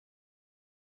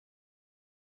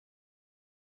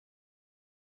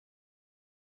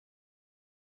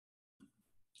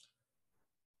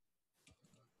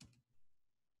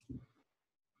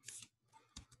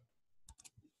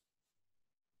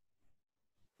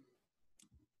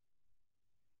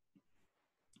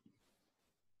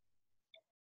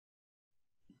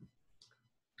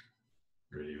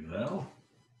Good evening now.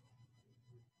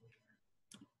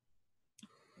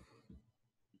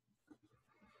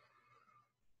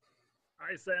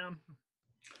 Hi, Sam.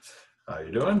 How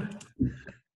you doing?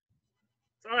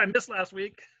 Sorry, I missed last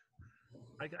week.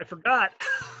 I forgot.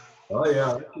 Oh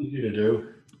yeah, that's easy to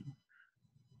do.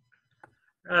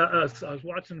 So I was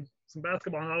watching some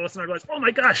basketball, and all of a sudden I realized, oh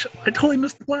my gosh, I totally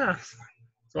missed the class.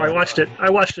 So I watched it. I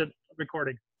watched it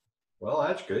recording. Well,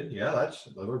 that's good. Yeah,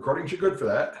 the recordings are good for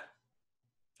that.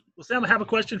 Well, Sam, I have a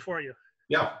question for you.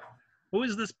 Yeah. Who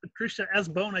is this Patricia S.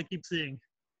 Bone I keep seeing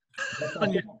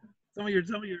on some of your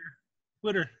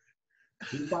Twitter?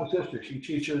 She's my sister. She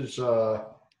teaches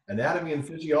anatomy and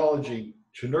physiology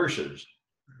to nurses.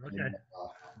 Okay. In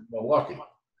Milwaukee.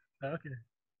 Okay.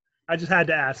 I just had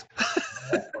to ask.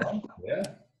 Yeah.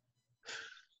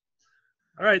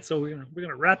 All right, so we're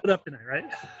gonna wrap it up tonight, right?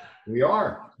 We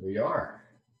are. We are.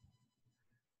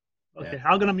 Okay, Yeah.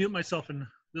 I'm gonna mute myself and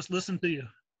just listen to you.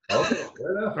 Okay,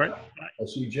 fair enough. All right. I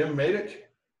see Jim made it.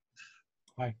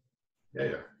 Hi.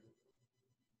 Yeah.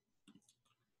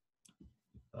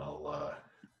 I'll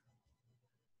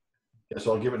guess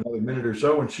I'll give it another minute or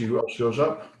so and see who else shows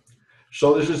up.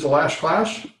 So this is the last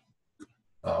class.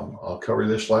 I'll cover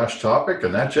this last topic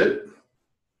and that's it.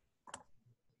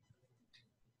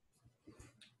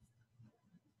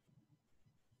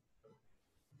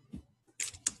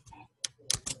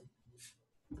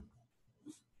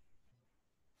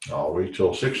 I'll wait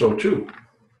till 6:02.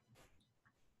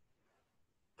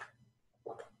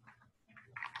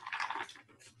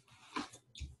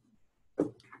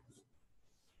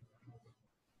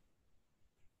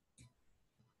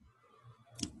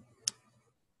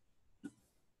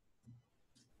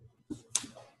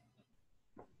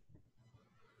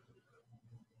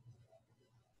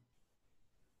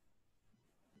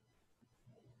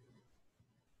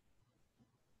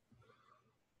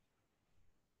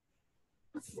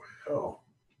 Well,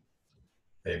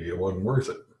 maybe it wasn't worth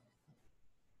it.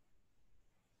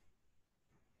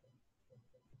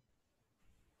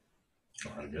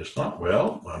 I guess not.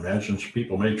 Well, I imagine some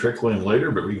people may trickle in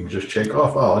later, but we can just check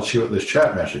off. Oh, let's see what this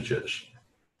chat message is.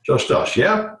 Just us.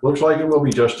 Yeah, looks like it will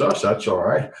be just us. That's all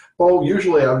right. Well,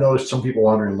 usually I've noticed some people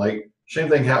wandering late. Same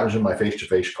thing happens in my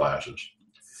face-to-face classes.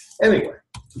 Anyway,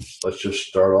 let's just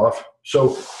start off.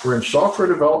 So we're in software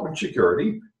development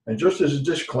security. And just as a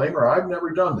disclaimer, I've never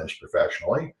done this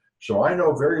professionally, so I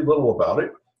know very little about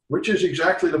it, which is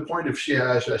exactly the point of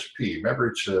CISSP. Remember,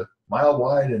 it's a mile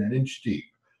wide and an inch deep.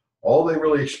 All they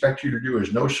really expect you to do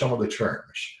is know some of the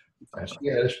terms. And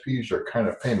CISPs are kind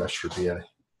of famous for being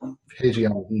hazy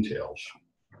on the details.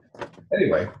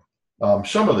 Anyway,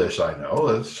 some of this I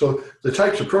know. So the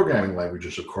types of programming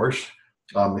languages, of course,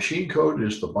 machine code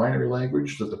is the binary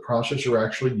language that the processor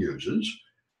actually uses.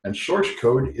 And source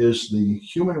code is the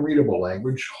human readable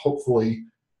language, hopefully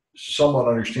somewhat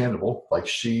understandable, like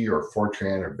C or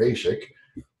Fortran or BASIC.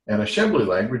 And assembly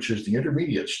language is the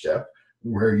intermediate step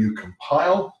where you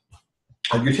compile,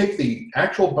 and you take the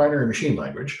actual binary machine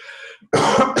language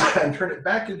and turn it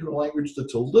back into a language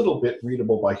that's a little bit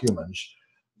readable by humans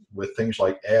with things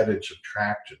like add and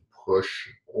subtract and push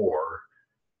and or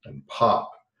and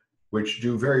pop, which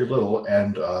do very little,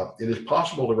 and it is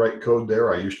possible to write code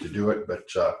there. I used to do it, but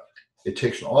it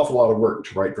takes an awful lot of work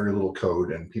to write very little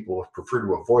code, and people prefer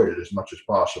to avoid it as much as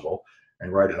possible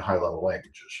and write in high-level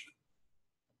languages.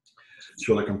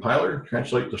 So the compiler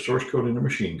translates the source code into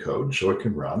machine code so it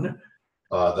can run.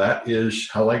 That is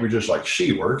how languages like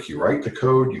C work. You write the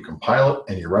code, you compile it,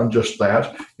 and you run just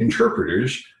that.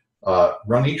 Interpreters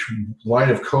run each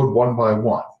line of code one by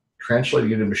one,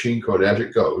 translating into machine code as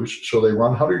it goes, so they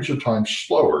run hundreds of times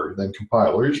slower than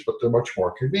compilers, but they're much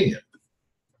more convenient.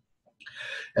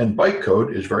 And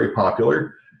bytecode is very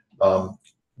popular,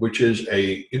 which is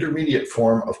an intermediate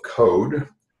form of code,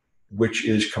 which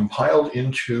is compiled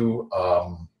into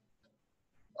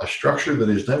a structure that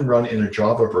is then run in a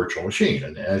Java virtual machine.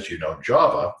 And as you know,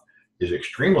 Java is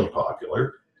extremely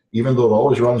popular, even though it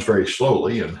always runs very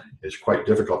slowly and is quite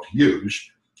difficult to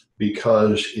use,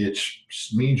 because it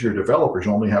means your developers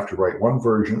only have to write one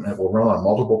version and it will run on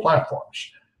multiple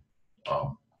platforms.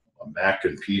 A Mac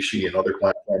and PC and other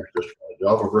platforms just run a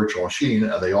Java virtual machine,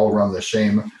 and they all run the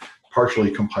same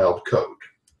partially compiled code.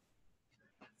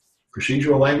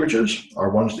 Procedural languages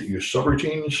are ones that use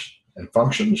subroutines and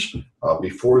functions.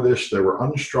 Before this, there were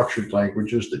unstructured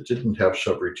languages that didn't have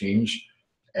subroutines,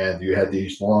 and you had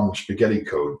these long spaghetti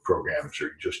code programs that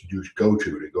you just use go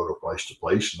to go place to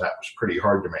place, and that was pretty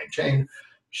hard to maintain.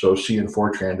 So C and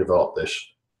Fortran developed this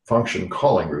function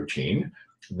calling routine.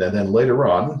 Then later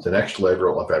on, the next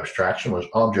level of abstraction was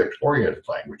object-oriented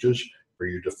languages, where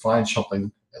you define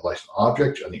something like an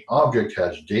object, and the object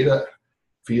has data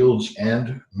fields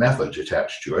and methods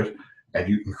attached to it, and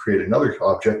you can create another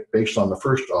object based on the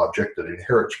first object that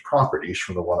inherits properties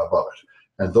from the one above it.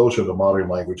 And those are the modern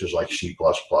languages like C++,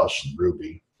 and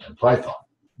Ruby, and Python.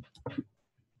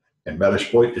 And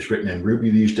Metasploit is written in Ruby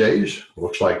these days. It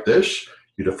looks like this.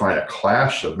 You define a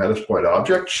class of Metasploit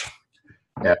objects,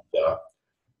 and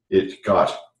it's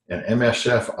got an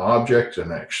MSF object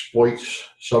and an exploits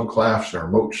subclass and a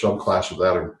remote subclass of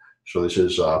that. So this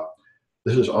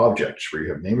is objects, where you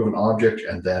have name of an object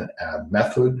and then a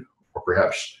method or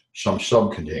perhaps some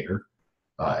subcontainer,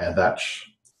 and that's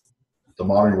the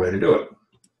modern way to do it.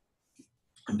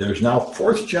 There's now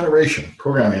fourth generation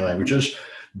programming languages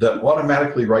that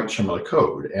automatically write some of the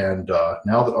code, and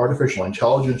now that artificial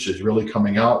intelligence is really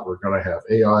coming out, we're going to have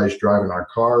AIs driving our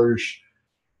cars,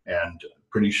 and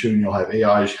pretty soon you'll have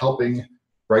AIs helping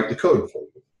write the code for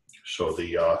you. So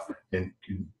the in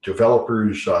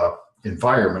developers'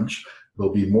 environments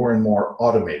will be more and more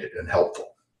automated and helpful.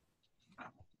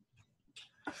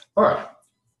 All right,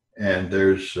 and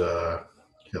there's, here,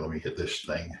 let me hit this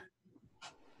thing.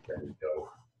 There we go.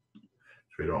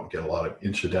 So we don't get a lot of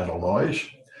incidental noise.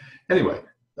 Anyway,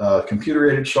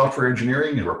 computer-aided software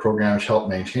engineering is where programs help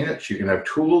maintain it. So you can have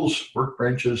tools,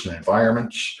 workbenches, and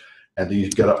environments, and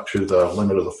these get up to the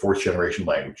limit of the fourth generation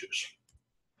languages.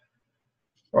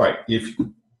 All right,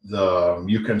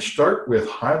 you can start with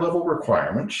high-level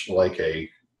requirements like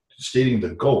stating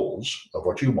the goals of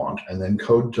what you want and then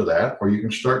code to that, or you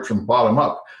can start from bottom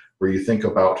up where you think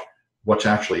about what's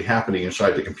actually happening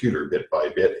inside the computer bit by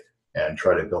bit and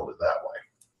try to build it that way.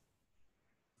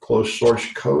 Closed source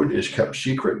code is kept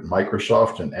secret.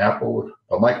 Microsoft and Apple,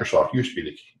 Microsoft used to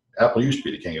be Apple used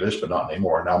to be the king of this, but not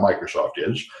anymore. Now Microsoft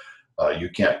is. You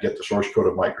can't get the source code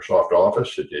of Microsoft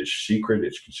Office. It is secret.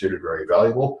 It's considered very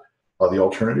valuable. The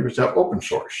alternative is to have open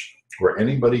source, where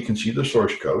anybody can see the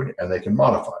source code and they can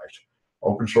modify it.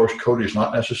 Open source code is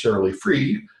not necessarily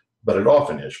free, but it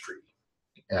often is free.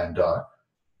 And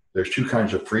there's two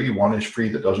kinds of free. One is free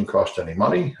that doesn't cost any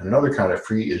money, and another kind of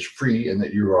free is free in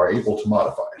that you are able to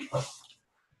modify it.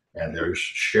 And there's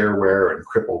shareware and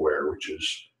crippleware, which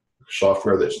is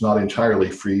software that's not entirely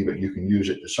free, but you can use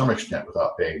it to some extent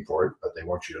without paying for it, but they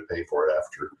want you to pay for it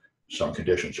after some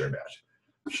conditions are met.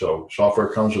 So software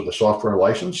comes with a software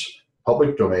license.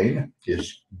 Public domain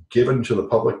is given to the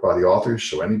public by the authors,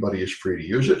 so anybody is free to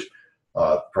use it.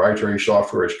 Proprietary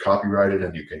software is copyrighted,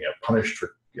 and you can get punished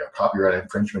for copyright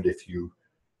infringement if you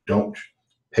don't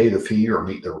pay the fee or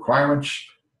meet the requirements.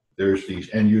 There's these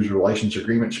end-user license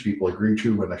agreements people agree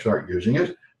to when they start using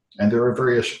it, and there are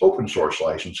various open source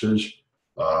licenses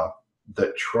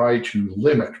that try to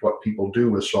limit what people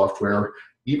do with software.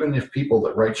 Even if people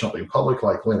that write something public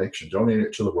like Linux and donate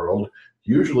it to the world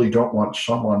usually don't want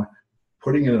someone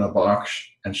putting it in a box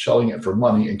and selling it for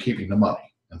money and keeping the money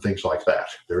and things like that.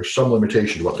 There's some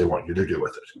limitation to what they want you to do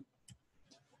with it.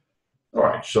 All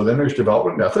right, so then there's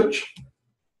development methods.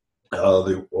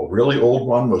 The really old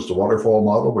one was the waterfall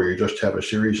model, where you just have a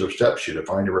series of steps. You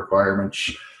define the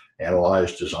requirements,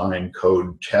 analyze, design,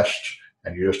 code, test,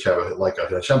 and you just have like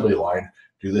an assembly line.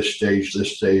 Do this stage,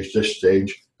 this stage, this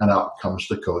stage, and out comes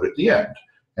the code at the end.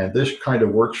 And this kind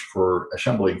of works for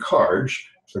assembling cards,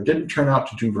 so it didn't turn out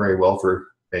to do very well for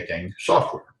making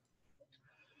software.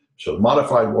 So the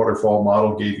modified waterfall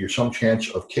model gave you some chance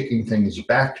of kicking things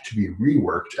back to be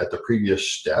reworked at the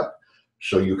previous step,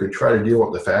 so you could try to deal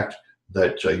with the fact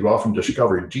that you often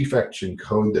discover defects in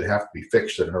code that have to be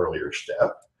fixed at an earlier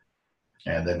step.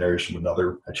 And then there's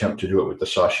another attempt to do it with the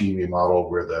sashimi model,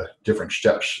 where the different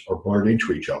steps are blurred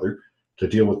into each other to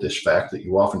deal with this fact that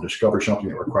you often discover something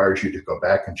that requires you to go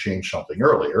back and change something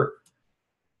earlier.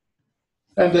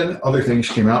 And then other things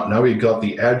came out. Now we've got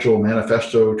the Agile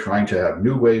Manifesto trying to have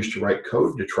new ways to write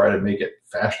code to try to make it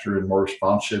faster and more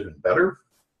responsive and better.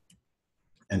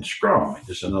 And Scrum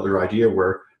is another idea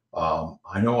where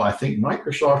I think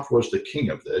Microsoft was the king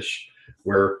of this,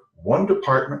 where one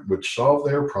department would solve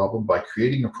their problem by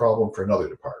creating a problem for another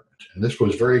department. And this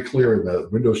was very clear in the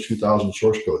Windows 2000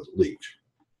 source code that leaked.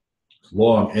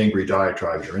 Long, angry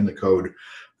diatribes are in the code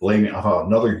blaming how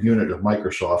another unit of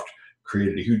Microsoft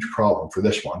created a huge problem for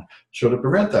this one. So to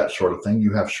prevent that sort of thing,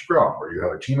 you have Scrum, where you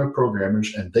have a team of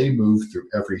programmers and they move through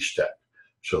every step.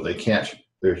 So they can't,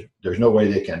 there's no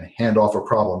way they can hand off a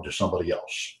problem to somebody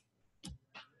else.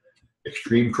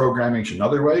 Extreme programming is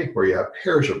another way, where you have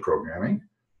pairs of programming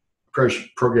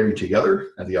together,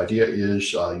 and the idea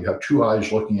is you have two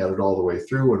eyes looking at it all the way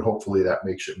through, and hopefully that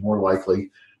makes it more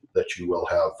likely that you will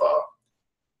have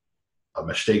a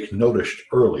mistake noticed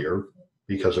earlier,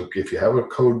 because if you have a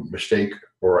code mistake,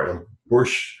 or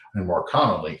worse and more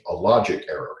commonly, a logic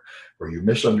error, where you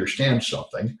misunderstand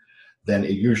something, then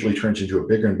it usually turns into a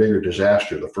bigger and bigger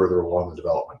disaster the further along the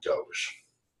development goes.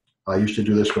 I used to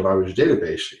do this when I was a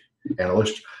database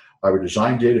analyst. I would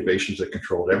design databases that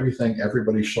controlled everything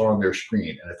everybody saw on their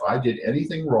screen. And if I did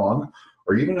anything wrong,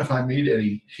 or even if I made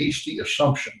any hasty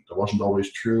assumption that wasn't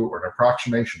always true, or an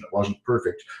approximation that wasn't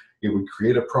perfect, it would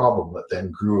create a problem that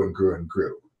then grew and grew and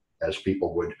grew as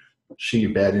people would see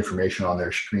bad information on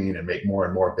their screen and make more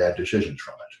and more bad decisions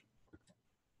from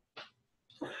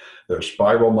it. The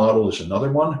spiral model is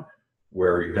another one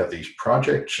where you have these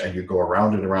projects and you go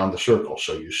around and around the circle.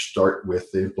 So you start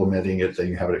with implementing it, then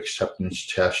you have an acceptance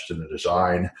test and a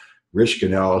design, risk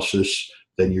analysis,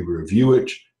 then you review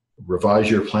it, revise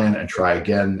your plan, and try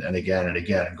again and again and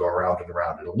again, and go around and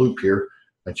around in a loop here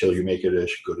until you make it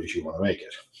as good as you want to make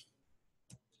it.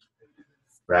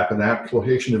 Rapid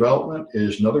application development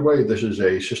is another way. This is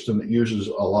a system that uses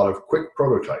a lot of quick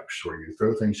prototypes where you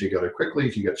throw things together quickly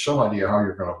to get some idea how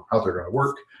they're going to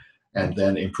work, and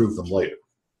then improve them later.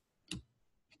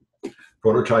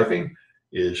 Prototyping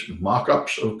is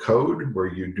mock-ups of code where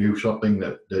you do something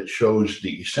that shows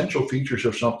the essential features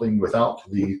of something without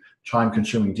the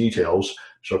time-consuming details,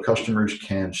 so customers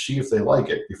can see if they like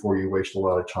it before you waste a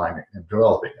lot of time in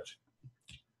developing it.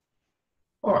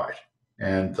 All right,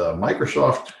 and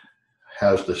Microsoft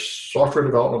has this software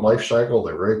development lifecycle.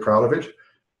 They're very proud of it.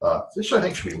 This, I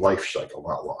think, should be lifecycle,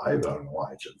 not live. I don't know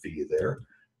why it's a V there.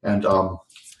 And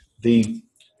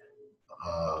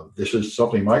this is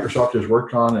something Microsoft has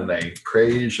worked on, and they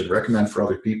praise and recommend for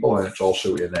other people, and it's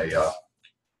also in a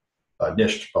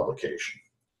NIST publication.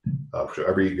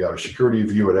 So you got a security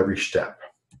view at every step.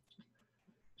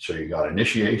 So you got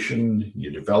initiation, you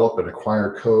develop and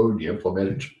acquire code, you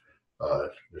implement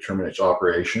it, determine its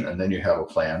operation, and then you have a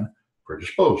plan for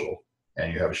disposal,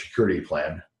 and you have a security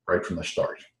plan right from the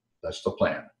start. That's the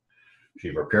plan. So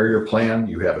you prepare your plan,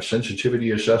 you have a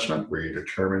sensitivity assessment where you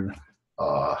determine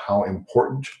how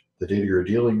important the data you're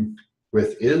dealing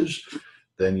with is.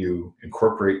 Then you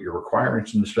incorporate your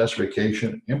requirements in the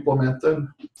specification, implement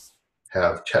them,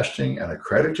 have testing and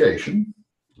accreditation,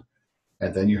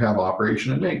 and then you have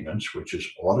operation and maintenance, which is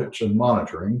audits and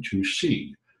monitoring to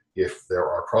see if there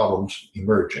are problems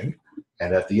emerging.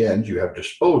 And at the end, you have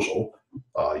disposal.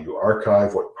 You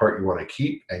archive what part you want to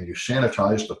keep, and you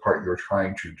sanitize the part you're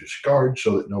trying to discard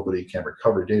so that nobody can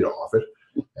recover data off it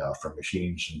from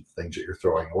machines and things that you're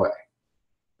throwing away.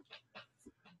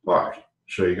 All right,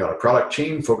 so you got a product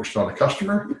team focused on the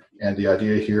customer, and the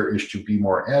idea here is to be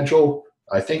more agile.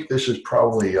 I think this is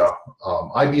probably,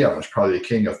 IBM was probably the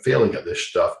king of failing at this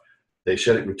stuff. They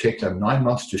said it would take them 9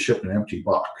 months to ship an empty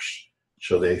box.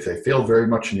 So they failed very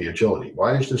much in the agility.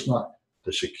 Why is this not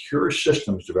the secure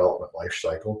systems development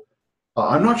lifecycle?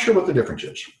 I'm not sure what the difference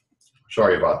is.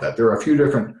 Sorry about that. There are a few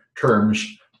different terms,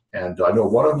 and I know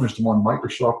one of them is the one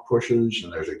Microsoft pushes,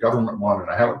 and there's a government one, and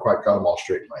I haven't quite got them all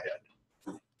straight in my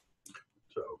head.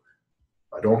 So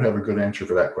I don't have a good answer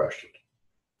for that question.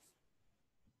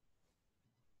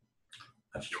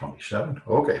 That's 27.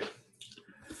 Okay.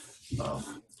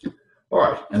 All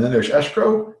right, and then there's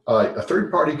escrow. A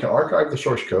third party can archive the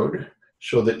source code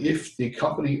so that if the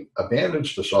company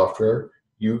abandons the software,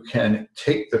 you can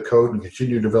take the code and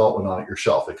continue development on it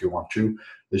yourself if you want to.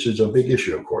 This is a big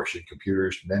issue, of course, in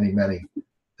computers. Many, many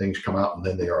things come out and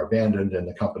then they are abandoned, and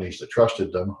the companies that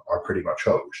trusted them are pretty much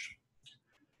hosed.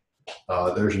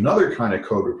 There's another kind of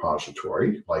code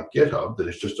repository like GitHub that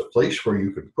is just a place where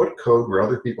you can put code where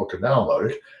other people can download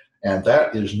it, and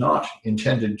that is not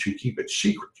intended to keep it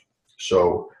secret.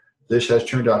 So this has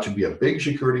turned out to be a big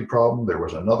security problem. There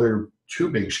was another 2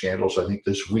 big scandals, I think,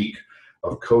 this week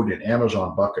of code in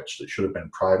Amazon buckets that should have been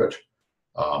private.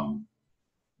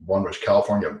 One was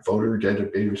California voter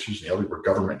databases, and the other were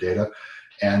government data.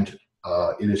 And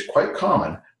it is quite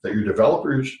common that your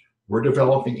developers were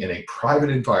developing in a private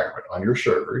environment on your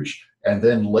servers, and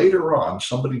then later on,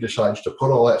 somebody decides to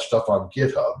put all that stuff on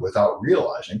GitHub without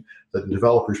realizing that the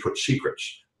developers put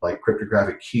secrets like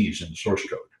cryptographic keys in the source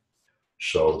code.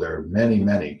 So there are many,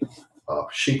 many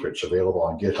secrets available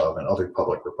on GitHub and other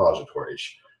public repositories.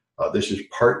 This is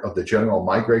part of the general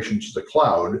migration to the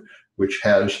cloud, which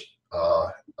has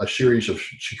a series of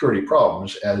security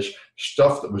problems as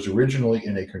stuff that was originally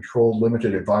in a controlled,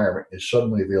 limited environment is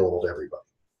suddenly available to everybody.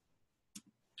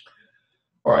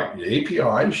 All right, the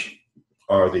APIs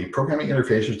are the programming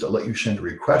interfaces that let you send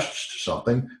requests to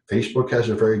something. Facebook has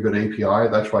a very good API.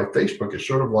 That's why Facebook is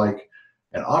sort of like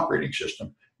an operating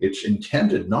system. It's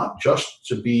intended not just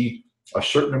to be a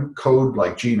certain code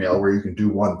like Gmail where you can do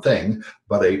one thing,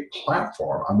 but a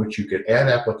platform on which you can add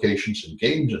applications and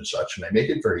games and such, and they make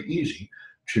it very easy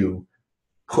to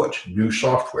put new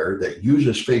software that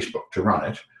uses Facebook to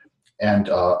run it. And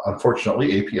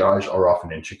unfortunately, APIs are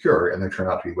often insecure, and there turn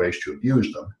out to be ways to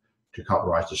abuse them to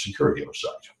compromise the security of a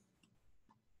site.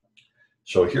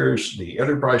 So here's the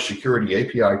Enterprise Security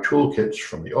API Toolkits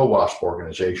from the OWASP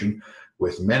organization,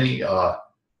 with many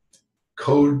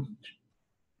code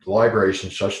libraries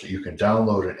and such that you can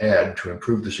download and add to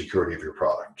improve the security of your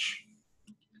products.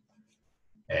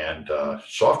 And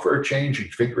software change and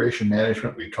configuration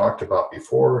management we talked about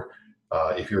before.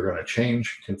 If you're going to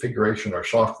change configuration or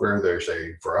software, there's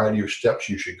a variety of steps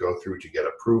you should go through to get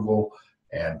approval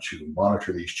and to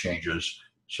monitor these changes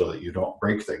so that you don't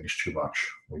break things too much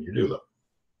when you do them.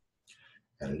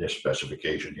 And it is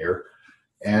specification here.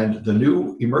 And the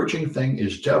new emerging thing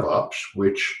is DevOps,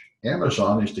 which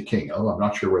Amazon is the king of. I'm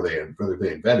not sure whether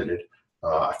they invented it.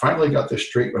 I finally got this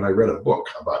straight when I read a book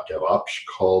about DevOps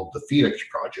called The Phoenix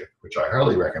Project, which I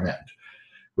highly recommend,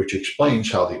 which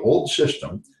explains how the old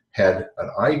system had an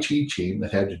IT team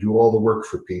that had to do all the work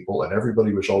for people, and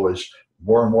everybody was always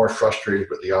more and more frustrated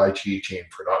with the IT team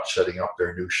for not setting up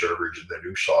their new servers and their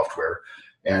new software.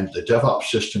 And the DevOps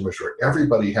system is where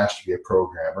everybody has to be a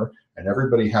programmer and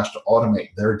everybody has to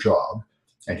automate their job.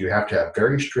 And you have to have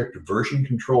very strict version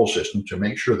control system to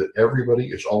make sure that everybody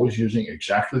is always using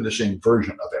exactly the same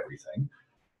version of everything.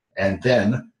 And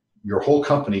then your whole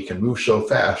company can move so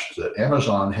fast that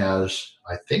Amazon has,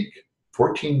 I think,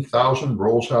 14,000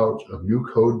 rolls out of new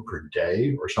code per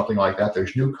day or something like that.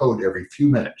 There's new code every few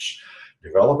minutes. The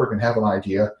developer can have an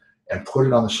idea and put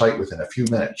it on the site within a few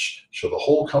minutes. So the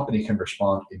whole company can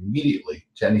respond immediately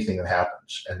to anything that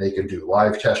happens. And they can do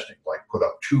live testing, like put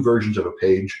up 2 versions of a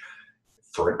page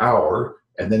for an hour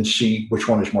and then see which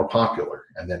one is more popular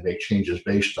and then make changes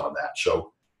based on that.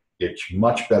 So it's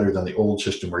much better than the old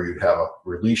system where you'd have a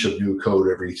release of new code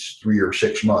every 3 or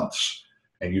 6 months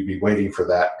and you'd be waiting for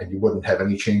that and you wouldn't have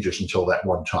any changes until that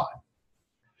one time.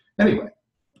 Anyway,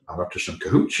 I'm up to some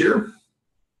Kahoots here.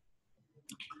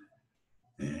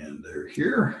 And they're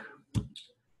here.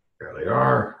 There they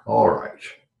are. All right.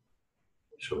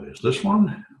 So there's this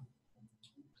one.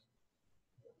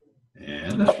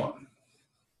 And this one.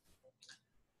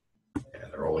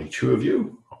 And there are only 2 of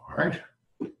you. All right.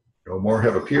 No more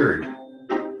have appeared.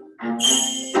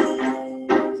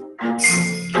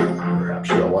 Perhaps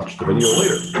you'll watch the video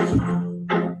later.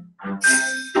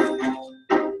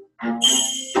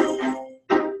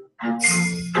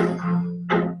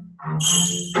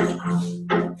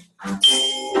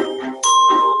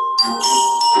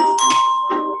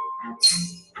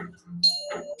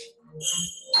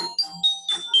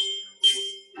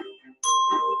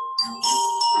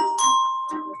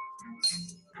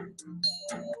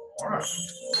 All right.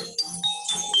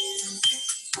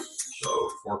 So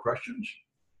 4 questions.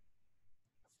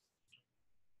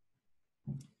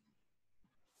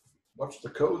 What's the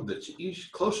code that's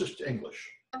closest to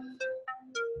English?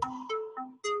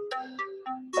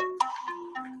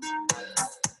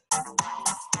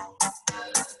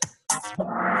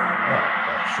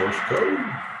 That's source code.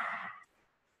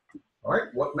 All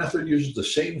right, what method uses the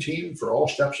same team for all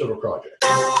steps of a project?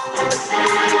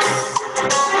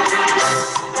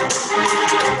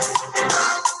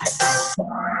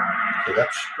 Okay,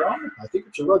 that's Scrum. I think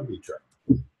it's a rugby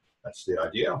term. That's the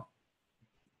idea.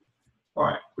 All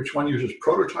right, which one uses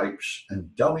prototypes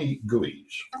and dummy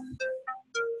GUIs?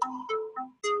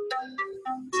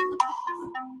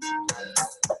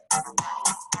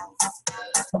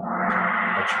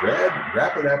 That's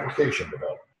rapid application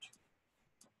development.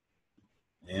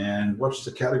 And what's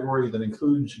the category that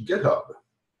includes GitHub?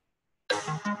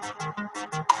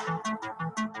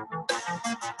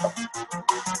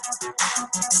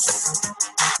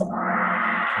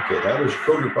 Okay, that is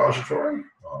code repository.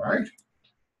 All right,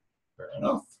 fair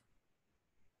enough.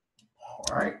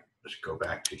 All right, let's go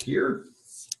back to here.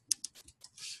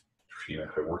 See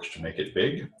if it works to make it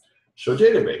big. So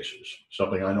databases,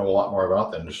 something I know a lot more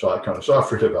about than this kind of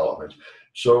software development.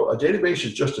 So a database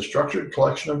is just a structured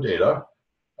collection of data.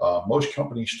 Most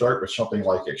companies start with something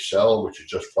like Excel, which is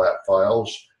just flat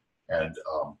files. And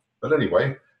but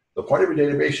anyway, the point of a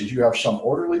database is you have some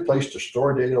orderly place to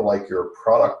store data like your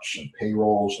products and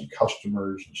payrolls and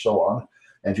customers and so on.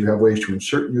 And you have ways to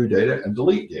insert new data and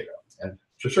delete data and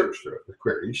to search through it with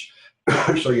queries.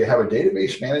 So you have a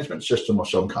database management system of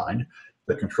some kind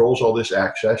that controls all this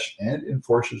access and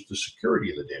enforces the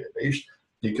security of the database,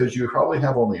 because you probably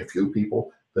have only a few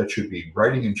people that should be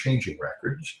writing and changing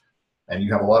records. And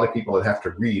you have a lot of people that have to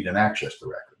read and access the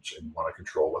records, and you want to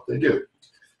control what they do.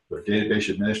 The database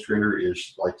administrator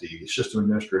is like the system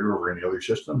administrator over any other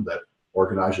system that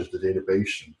organizes the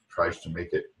database and tries to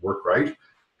make it work right.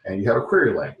 And you have a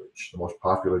query language, the most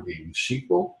popular being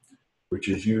SQL. which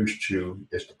is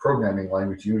it's the programming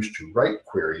language used to write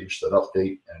queries that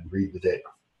update and read the data.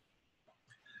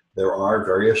 There are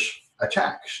various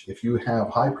attacks. If you have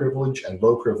high privilege and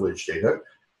low privilege data,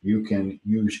 you can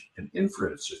use an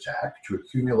inference attack to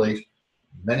accumulate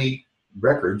many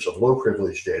records of low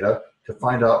privilege data to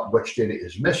find out which data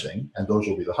is missing, and those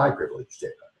will be the high privilege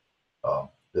data.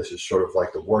 This is sort of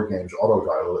like the war games auto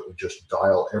dial that would just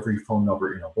dial every phone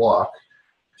number in a block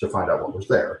to find out what was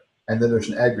there. And then there's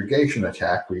an aggregation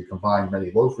attack where you combine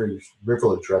many low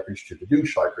privilege records to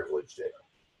deduce high privilege data.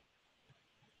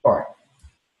 All right.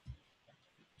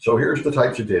 So here's the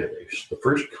types of database. The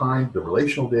first kind, the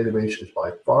relational database, is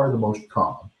by far the most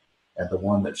common and the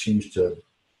one that seems to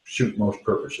suit most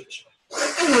purposes.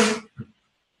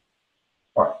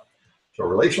 All right. So a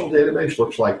relational database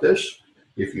looks like this.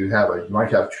 If you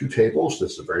might have two tables.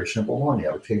 This is a very simple one. You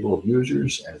have a table of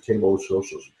users and a table of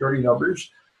social security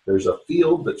numbers. There's a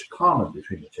field that's common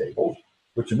between the tables,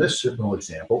 which in this simple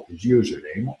example is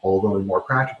username, although in more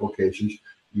practical cases,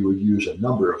 you would use a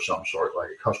number of some sort, like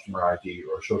a customer ID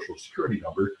or a social security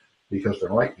number, because there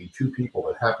might be two people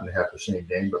that happen to have the same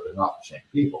name, but they're not the same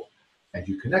people. And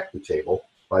you connect the table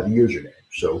by the username.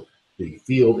 So the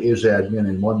field ISAdmin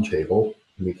in one table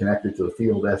can be connected to the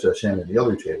field SSN in the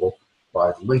other table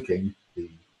by linking the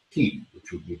key,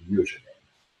 which would be the username.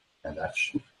 And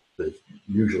they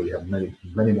usually have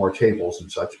many more tables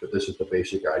and such, but this is the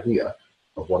basic idea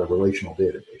of what a relational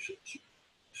database is.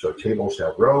 So tables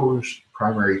have rows,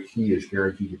 primary key is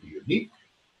guaranteed to be unique,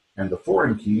 and the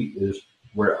foreign key is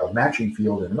where a matching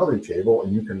field in another table,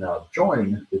 and you can now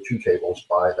join the two tables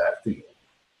by that field.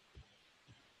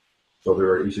 So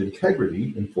there is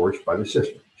integrity enforced by the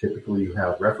system. Typically you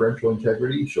have referential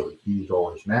integrity, so the keys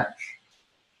always match.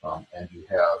 And you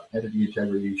have entity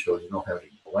integrity, so you don't have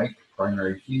any blank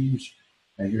primary keys.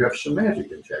 And you have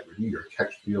semantic integrity. Your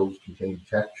text fields contain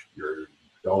text, your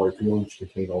dollar fields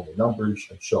contain only numbers,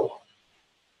 and so on.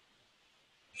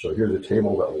 So here's a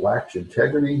table that lacks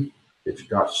integrity. It's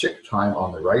got sick time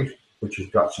on the right, which has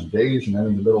got some days, and then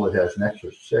in the middle it has an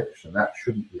extra 6, and that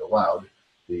shouldn't be allowed.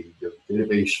 The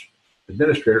database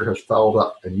administrator has fouled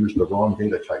up and used the wrong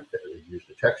data type there. They used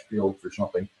the text field for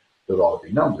something that ought to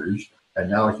be numbers. And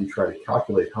now if you try to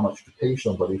calculate how much to pay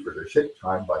somebody for their sick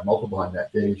time by multiplying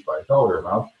that days by a dollar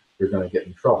amount, you're going to get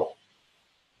in trouble.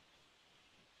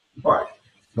 All right,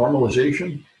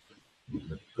 normalization.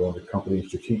 Going to companies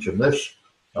to teach them this.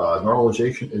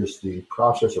 Normalization is the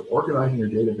process of organizing your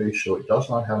database so it does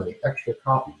not have any extra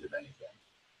copies of anything.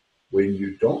 When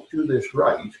you don't do this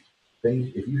right,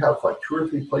 if you have like 2 or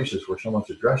 3 places where someone's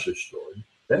address is stored,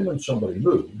 then when somebody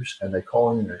moves and they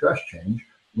call in an address change,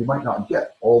 you might not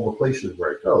get all the places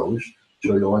where it goes,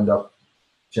 so you'll end up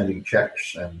sending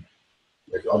checks and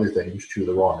other things to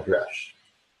the wrong address.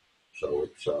 So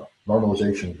it's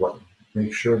normalization is what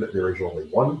makes sure that there is only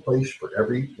one place for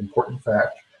every important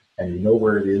fact, and you know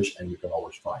where it is, and you can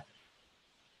always find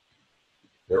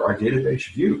it. There are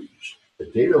database views. The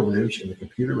data lives in the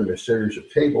computer in a series of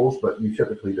tables, but you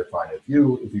typically define a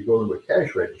view. If you go to a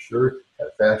cash register at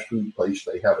a fast food place,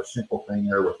 they have a simple thing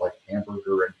there with like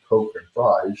hamburger and Coke and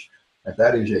fries, and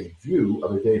that is a view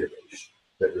of a database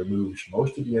that removes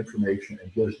most of the information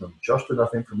and gives them just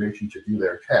enough information to do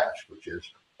their task, which is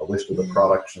a list of the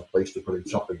products and a place to put in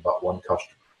something about one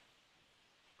customer.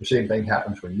 The same thing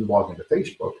happens when you log into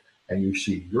Facebook and you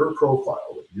see your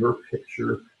profile with your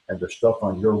picture and the stuff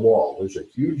on your wall. There's a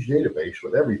huge database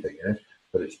with everything in it,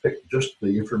 but it's picked just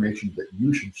the information that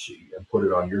you should see and put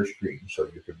it on your screen so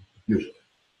you can use it.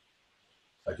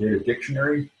 A data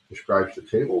dictionary describes the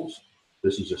tables.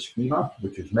 This is a schema,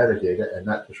 which is metadata, and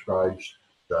that describes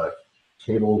the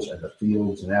tables and the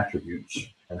fields and attributes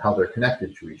and how they're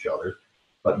connected to each other,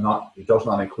 but it does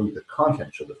not include the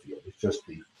contents of the field. It's just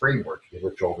the framework in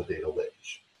which all the data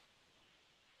lives.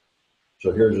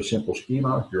 So here's a simple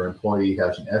schema. Your employee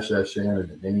has an SSN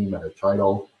and a name and a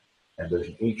title, and there's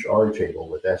an HR table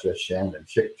with SSN and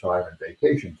sick time and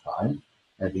vacation time.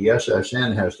 And the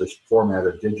SSN has this format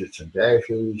of digits and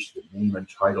dashes. The name and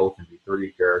title can be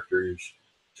 30 characters.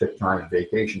 Sick time and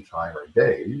vacation time are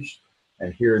days.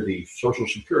 And here the social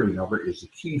security number is the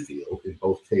key field in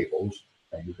both tables.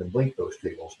 And you can link those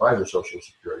tables by the social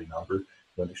security number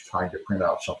when it's time to print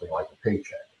out something like a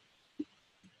paycheck.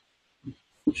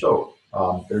 So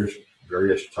there's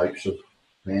various types of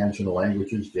commands in the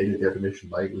languages, data definition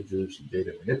languages, and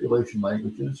data manipulation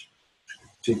languages.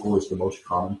 SQL is the most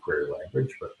common query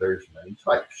language, but there's many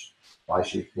types.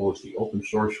 MySQL is the open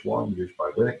source one used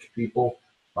by Linux people.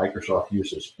 Microsoft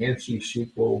uses ANSI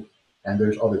SQL, and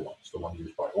there's other ones, the one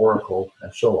used by Oracle,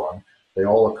 and so on. They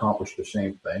all accomplish the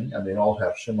same thing, and they all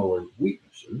have similar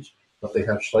weaknesses, but they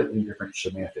have slightly different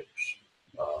semantics.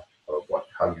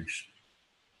 how you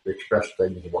express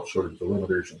things and what sort of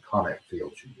delimiters and comment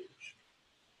fields you use.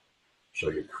 So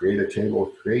you create a table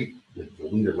with create, you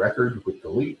delete a record with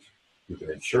delete, you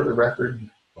can insert a record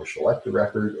or select a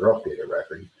record or update a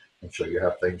record. And so you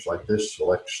have things like this: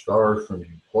 select star from the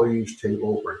employees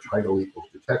table where title equals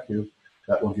detective.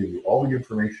 That will give you all the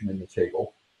information in the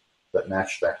table that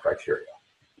match that criteria.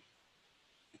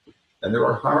 And there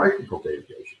are hierarchical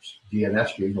databases,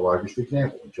 DNS being the largest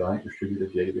example, a giant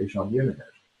distributed database on the internet.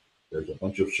 There's a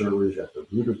bunch of servers at the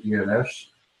root of DNS,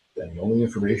 and the only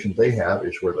information they have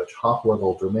is where the top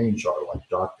level domains are, like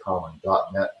 .com and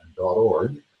 .net and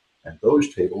 .org. And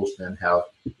those tables then have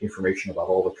information about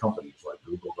all the companies like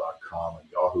google.com and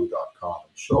yahoo.com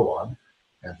and so on.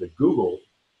 And the Google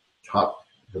top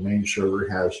domain server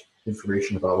has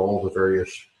information about all the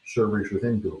various servers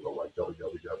within Google, like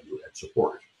www and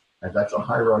support. And that's a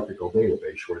hierarchical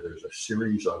database where there's a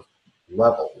series of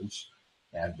levels,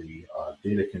 and the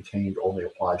data contained only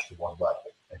applies to one level.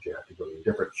 And you have to go to a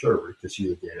different server to see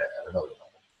the data at another level.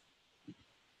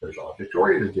 There's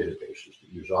object-oriented databases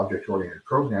that use object-oriented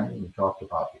programming we talked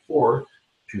about before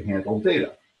to handle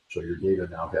data. So your data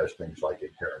now has things like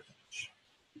inheritance.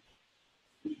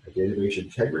 A database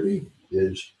integrity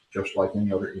is just like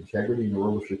any other integrity in the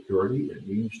world of security. It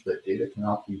means that data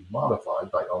cannot be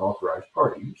modified by unauthorized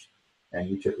parties, and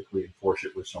you typically enforce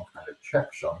it with some kind of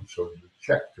checksum. So you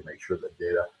check to make sure that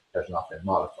data has not been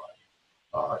modified.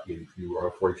 If you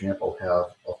are, for example, have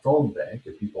a phone bank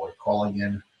and people are calling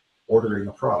in ordering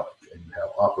a product, and you have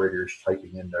operators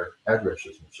typing in their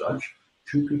addresses and such,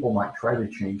 two people might try to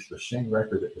change the same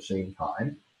record at the same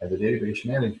time, and the database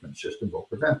management system will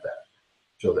prevent that.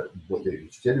 So that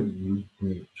instead of you,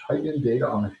 when you type in data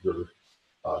on your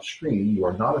screen, you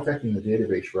are not affecting the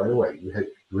database right away. You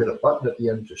hit a button at the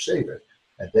end to save it,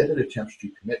 and then it attempts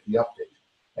to commit the update.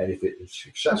 And if it is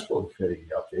successful in committing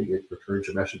the update, it returns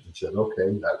a message and says, okay,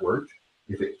 that worked.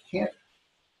 If it can't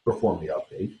perform the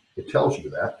update, it tells you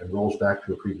that and rolls back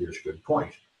to a previous good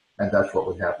point. And that's what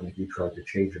would happen if you tried to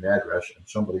change an address and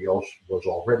somebody else was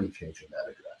already changing that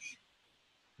address.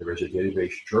 There is a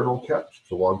database journal kept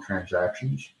to log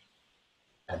transactions,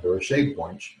 and there are save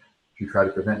points to try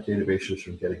to prevent databases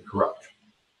from getting corrupt.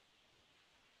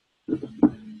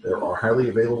 There are highly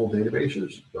available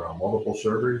databases. There are multiple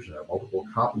servers and multiple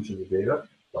copies of the data,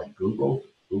 like Google.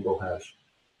 Google has,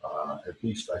 at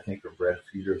least I think I've read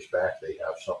a few years back, they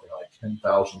have something like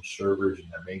 10,000 servers in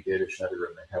their main data center,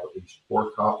 and they have at least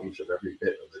 4 copies of every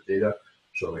bit of the data.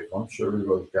 So if one server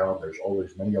goes down, there's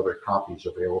always many other copies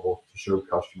available to serve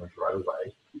customers right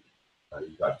away.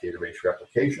 You've got database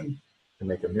replication to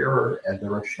make a mirror, and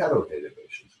there are shadow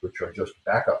databases, which are just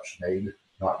backups made,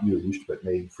 not used, but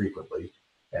made frequently.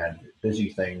 And busy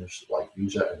things like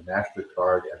Visa and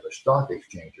MasterCard and the stock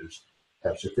exchanges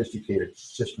have sophisticated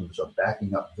systems of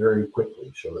backing up very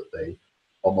quickly so that they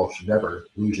almost never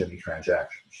lose any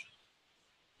transactions.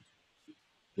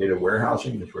 Data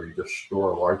warehousing is where you just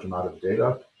store a large amount of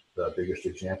data, the biggest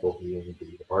example being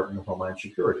the Department of Homeland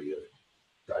Security,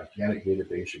 a gigantic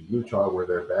database in Utah where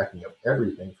they're backing up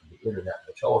everything from the internet and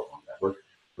the telephone network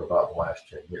for about the last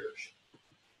 10 years.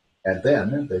 And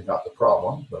then they've got the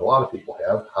problem that a lot of people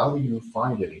have: how do you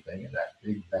find anything in that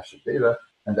big mess of data?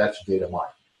 And that's data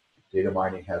mining. Data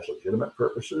mining has legitimate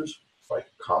purposes, like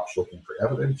cops looking for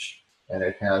evidence, and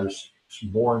it has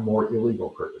more and more illegal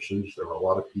purposes. There are a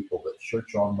lot of people that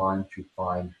search online to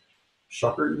find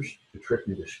suckers to trick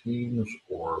into schemes,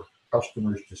 or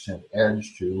customers to send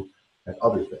ads to, and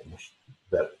other things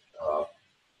that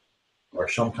are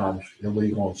sometimes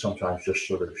illegal and sometimes just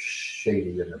sort of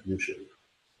shady and abusive.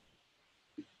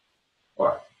 All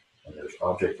right. And there's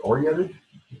object-oriented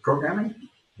programming,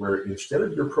 where instead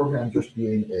of your program just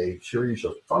being a series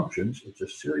of functions, it's a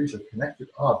series of connected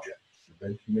objects. You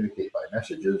then communicate by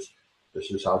messages.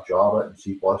 This is how Java and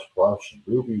C++ and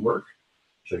Ruby work.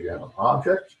 So you have an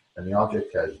object, and the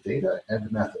object has data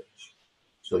and methods.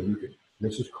 So you can,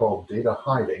 this is called data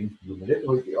hiding. You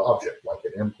manipulate the object like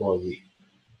an employee.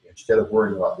 Instead of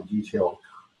worrying about the detailed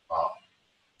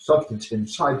substance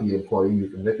inside the employee, you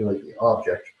can manipulate the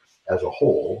object as a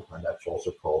whole, and that's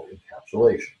also called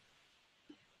encapsulation.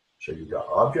 So you've got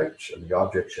objects, and the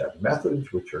objects have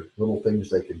methods, which are little things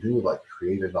they can do, like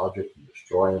create an object and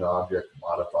destroy an object,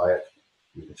 modify it.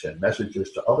 You can send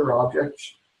messages to other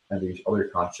objects, and these other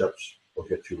concepts we'll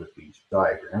get to with these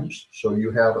diagrams. So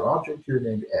you have an object here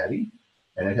named Addy,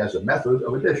 and it has a method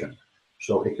of addition.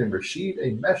 So it can receive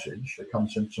a message that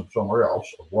comes in from somewhere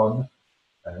else of 1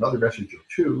 and another message of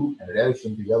 2, and it adds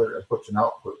them together and puts an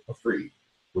output of 3,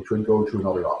 which would go to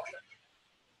another object.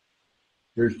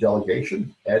 Here's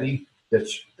delegation. Addy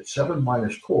It's 7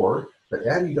 minus core, but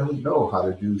Addy doesn't know how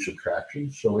to do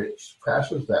subtraction, so it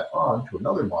passes that on to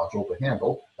another module to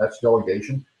handle. That's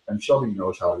delegation, and Subby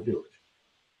knows how to do it.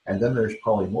 And then there's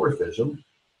polymorphism.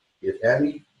 If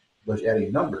Addy was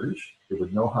adding numbers, it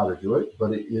would know how to do it,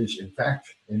 but it is, in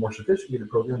fact, a more sophisticated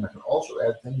program that can also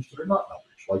add things that are not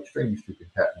numbers, like strings to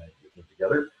concatenate them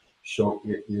together. So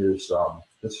it is,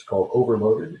 this is called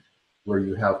overloaded, where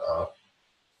you have a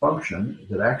function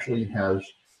that actually has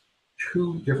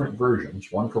two different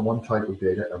versions, one for one type of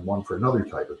data and one for another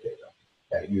type of data,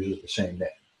 and it uses the same name.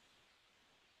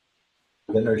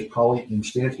 Then there's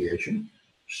poly-instantiation.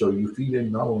 So you feed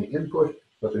in not only input,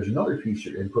 but there's another piece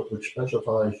of input which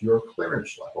specifies your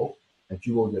clearance level, and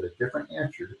you will get a different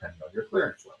answer depending on your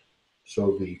clearance level.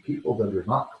 So the people that are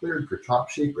not cleared for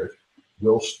top secret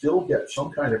will still get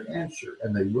some kind of answer,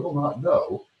 and they will not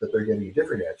know that they're getting a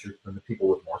different answer than the people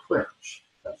with more clearance.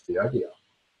 That's the idea.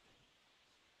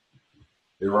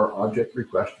 There are object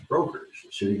request brokers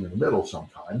sitting in the middle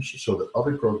sometimes so that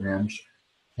other programs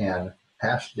can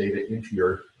pass data into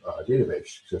your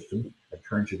database system and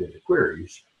turns it into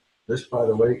queries. This, by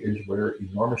the way, is where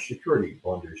enormous security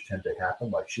blunders tend to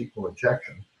happen, like SQL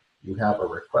injection. You have a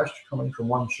request coming from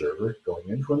one server going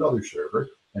into another server,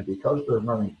 and because they're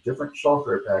running different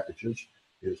software packages,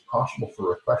 it is possible for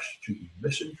requests to be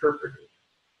misinterpreted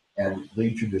and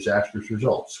lead to disastrous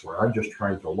results, where I'm just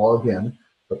trying to log in,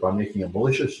 but by making a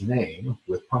malicious name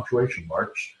with punctuation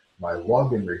marks, my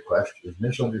login request is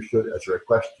misunderstood as a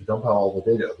request to dump out all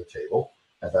the data of the table,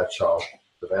 and that's how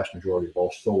the vast majority of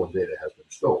all stolen data has been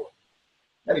stolen.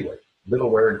 Anyway,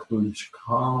 middleware includes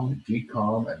COM,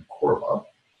 DCOM, and Corba.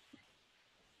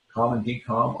 COM and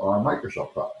DCOM are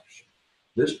Microsoft products.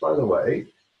 This, by the way,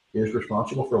 is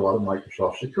responsible for a lot of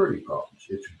Microsoft security problems.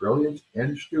 It's brilliant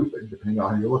and stupid, depending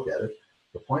on how you look at it.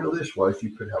 The point of this was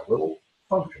you could have little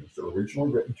functions that were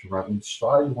originally written to run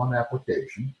inside one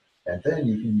application, and then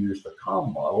you can use the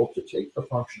COM model to take the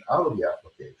function out of the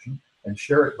application and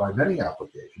share it by many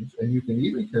applications, and you can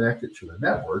even connect it to the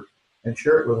network and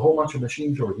share it with a whole bunch of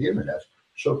machines over the internet.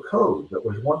 So code that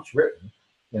was once written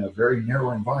in a very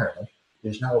narrow environment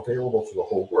is now available to the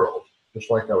whole world.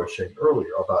 Just like I was saying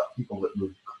earlier about people that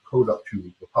move code up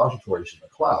to repositories in the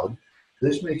cloud,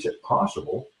 this makes it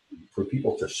possible for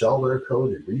people to sell their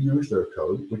code and reuse their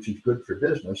code, which is good for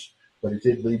business, but it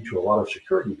did lead to a lot of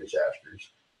security disasters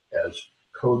as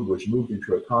code was moved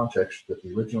into a context that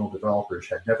the original developers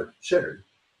had never considered,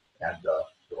 and there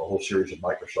were a whole series of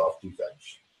Microsoft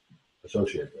defects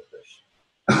associated with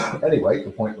this. Anyway,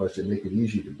 the point was to make it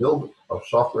easy to build a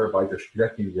software by just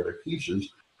connecting together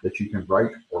pieces that you can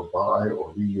write or buy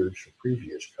or reuse from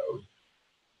previous code,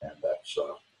 and that's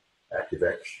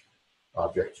ActiveX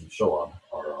objects and so on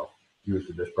are used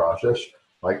in this process.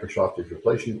 Microsoft is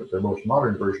replacing it with their most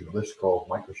modern version of this called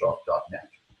Microsoft.NET.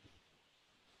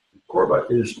 Corba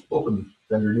is open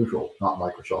vendor neutral, not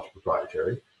Microsoft's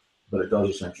proprietary, but it does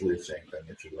essentially the same thing.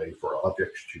 It's a way for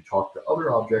objects to talk to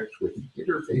other objects with the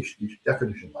interface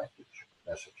definition language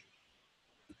messages.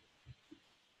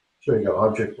 So you got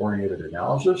object-oriented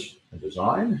analysis and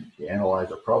design. You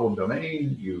analyze a problem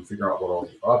domain, you figure out what all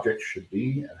the objects should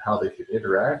be and how they should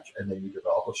interact, and then you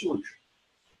develop a solution.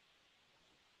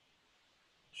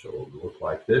 So it will look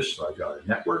like this. I've got a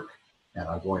network, and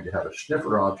I'm going to have a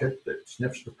sniffer object that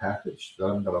sniffs the packets. Then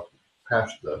I'm going to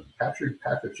pass the captured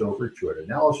packets over to an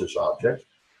analysis object,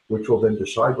 which will then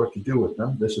decide what to do with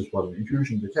them. This is what an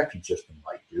intrusion detection system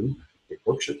might do. It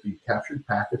looks at the captured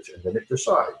packets, and then it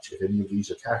decides if any of these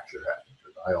attacks are happening.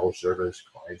 Denial service,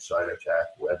 client-side attack,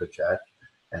 web attack,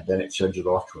 and then it sends it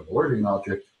off to an alerting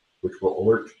object, which will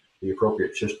alert the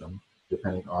appropriate system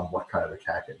depending on what kind of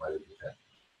attack it might have detected.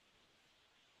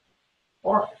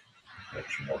 All right,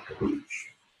 that's some more cahoots.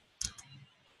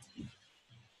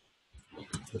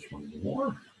 This one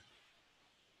more.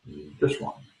 This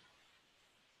one.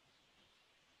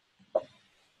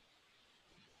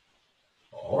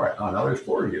 All right, now there's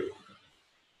four of you.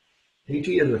 KT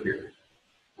is up here.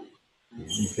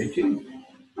 KT.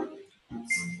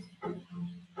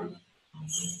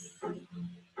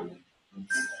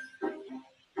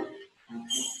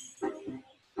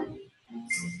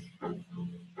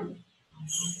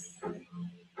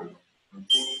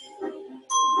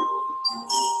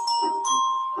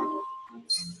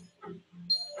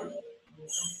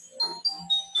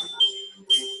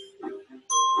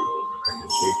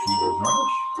 KT will join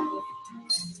us.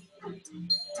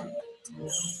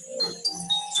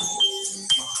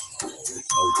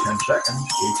 Another 10 seconds.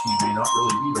 KT may not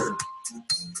really be there.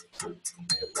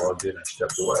 They have logged in and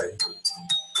stepped away.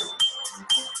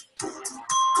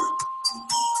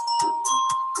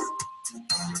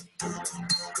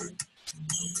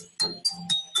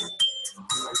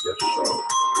 So,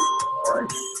 all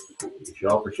right, we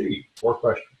shall proceed. 4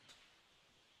 questions.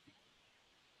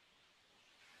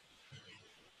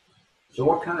 So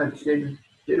what kind of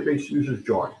database uses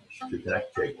joins to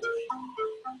connect tables?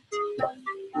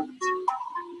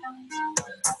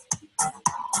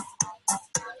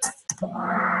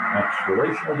 That's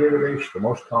relational database, the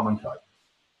most common type.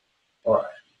 All right.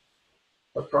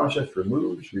 What process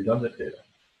removes redundant data?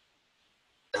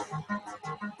 That's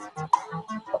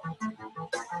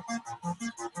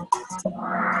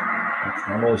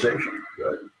normalization.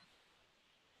 Good.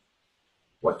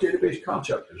 What database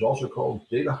concept is also called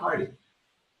data hiding?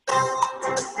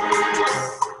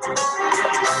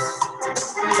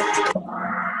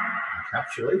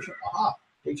 Encapsulation. Aha.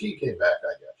 KT came back,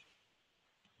 I guess.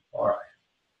 All right.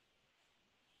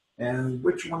 And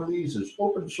which one of these is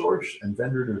open source and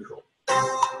vendor neutral?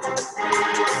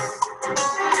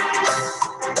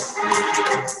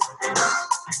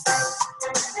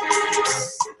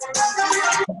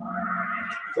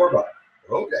 4 bucks.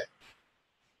 Okay.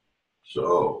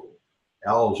 So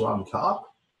Al's on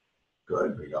top.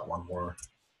 Good. We got one more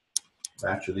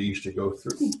batch of these to go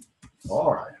through.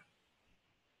 All right.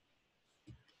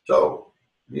 So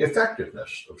the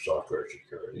effectiveness of software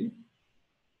security.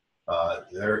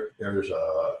 There's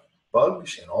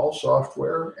bugs in all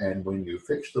software, and when you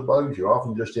fix the bugs, you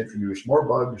often just introduce more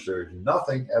bugs. There's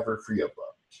nothing ever free of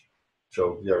bugs.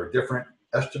 So there are different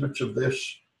estimates of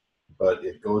this, but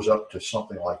it goes up to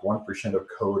something like 1% of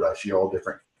code. I see all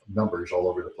different numbers all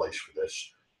over the place for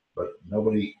this, but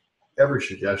nobody ever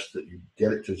suggests that you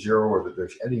get it to 0 or that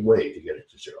there's any way to get it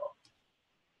to 0.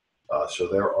 So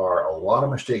there are a lot of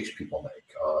mistakes people make.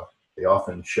 They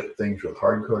often ship things with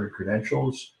hard-coded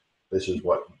credentials. This is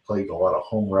what plagued a lot of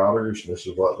home routers. This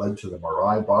is what led to the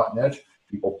Mirai botnet.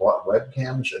 People bought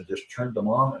webcams and just turned them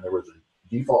on, and there was a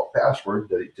default password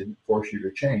that it didn't force you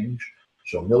to change.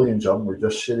 So millions of them were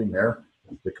just sitting there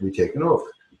that can be taken over.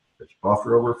 It's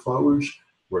buffer overflows,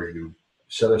 where you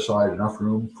set aside enough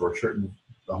room for a certain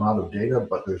amount of data,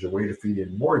 but there's a way to feed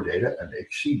in more data and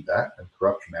exceed that and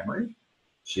corrupt memory.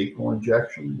 SQL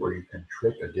injection, where you can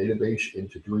trick a database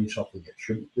into doing something it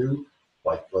shouldn't do,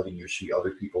 like letting you see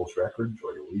other people's records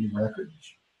or your reading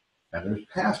records. And there's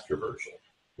path traversal,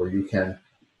 where you can,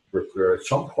 at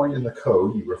some point in the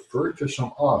code, you refer to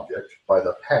some object by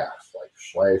the path, like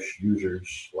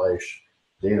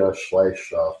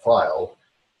 /users/data/file,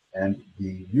 and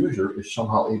the user is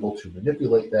somehow able to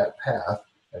manipulate that path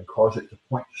and cause it to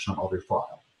point to some other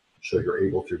file. So you're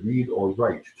able to read or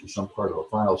write to some part of a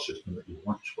file system that you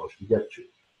weren't supposed to get to.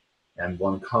 And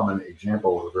one common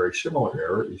example of a very similar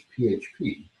error is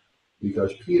PHP,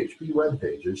 because PHP web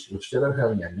pages, instead of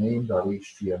having a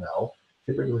name.html,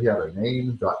 typically have a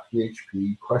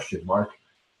name.php ?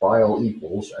 File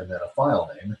equals, and then a file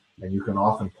name, and you can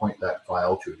often point that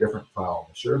file to a different file on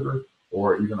the server,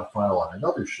 or even a file on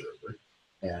another server,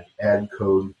 and add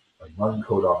code and run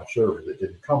code on a server that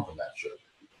didn't come from that server.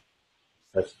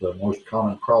 That's the most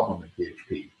common problem in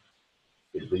PHP.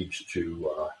 It leads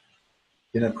to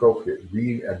inappropriate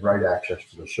read and write access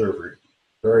to the server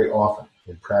very often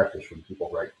in practice when people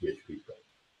write PHP code.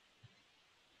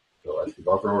 So as the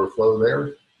buffer overflow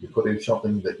there, you put in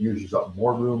something that uses up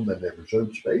more room than the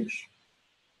reserved space.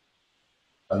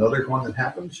 Another one that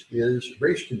happens is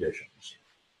race conditions.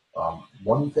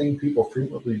 One thing people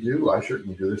frequently do, I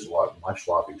certainly do this a lot in my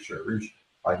sloppy servers,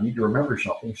 I need to remember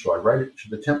something, so I write it to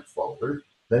the temp folder.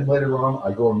 Then later on,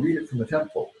 I go and read it from the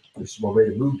temp folder. This is a way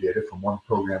to move data from one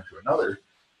program to another,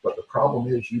 but the problem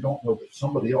is you don't know that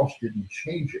somebody else didn't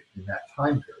change it in that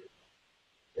time period.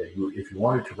 If you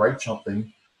wanted to write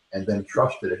something and then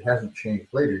trust that it hasn't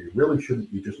changed later, you really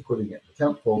shouldn't be just putting it in the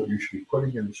temp folder. You should be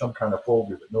putting it in some kind of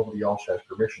folder that nobody else has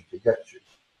permission to get to,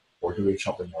 or doing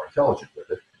something more intelligent with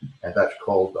it, and that's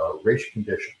called race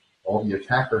condition. All the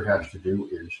attacker has to do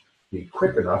is be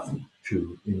quick enough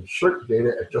to insert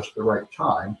data at just the right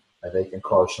time, and they can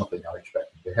cause something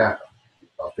unexpected to happen.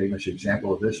 A famous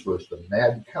example of this was the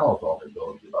mad cow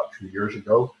vulnerability about 2 years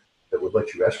ago that would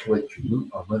let you escalate to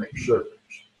root on Linux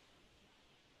servers.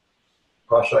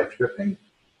 Cross-site scripting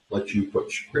lets you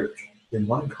put script in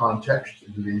one context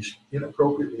that is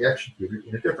inappropriately executed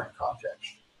in a different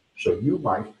context. So you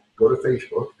might go to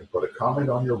Facebook and put a comment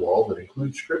on your wall that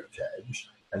includes script tags,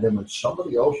 and then when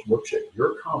somebody else looks at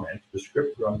your comment, the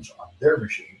script runs on their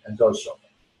machine and does something.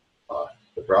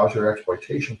 The browser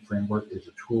exploitation framework is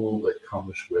a tool that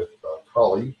comes with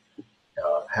Kali,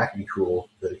 hacking tool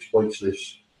that exploits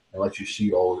this and lets you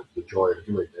see all the joy of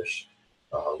doing this,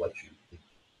 lets you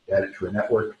add it to a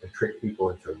network and trick people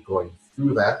into going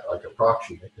through that like a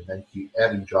proxy, and then keep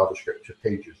adding JavaScript to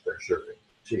pages they're surfing.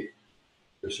 See,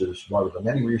 This is one of the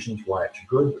many reasons why it's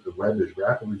good that the web is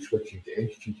rapidly switching to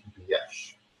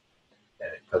HTTPS.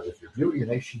 And because if you're viewing an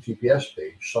HTTPS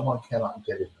page, someone cannot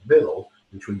get in the middle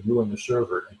between you and the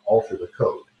server and alter the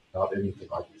code, not anything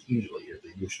like as easily as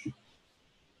they used to.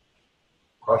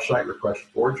 Cross-site request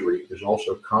forgery is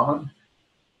also common,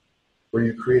 where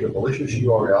you create a malicious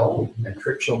URL and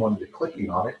trick someone into clicking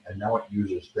on it, and now it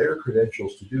uses their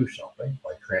credentials to do something,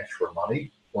 like transfer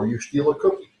money, or you steal a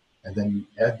cookie, and then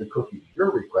you add the cookie to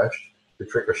your request to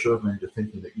trick a server into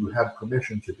thinking that you have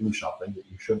permission to do something that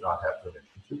you should not have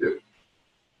permission to do.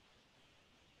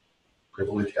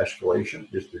 Privilege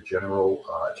escalation is the general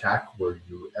attack where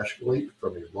you escalate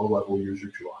from a low-level user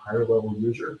to a higher-level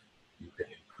user. You can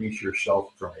increase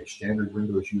yourself from a standard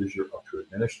Windows user up to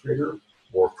administrator,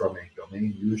 or from a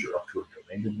domain user up to a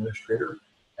domain administrator.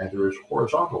 And there is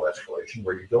horizontal escalation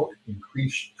where you don't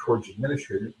increase towards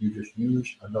administrator, you just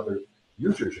use another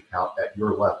user's account at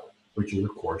your level, which is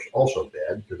of course also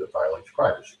bad because it violates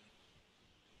privacy.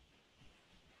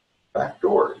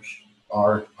 Backdoors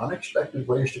are unexpected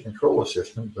ways to control a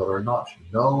system that are not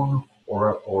known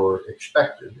or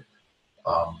expected.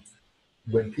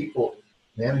 When people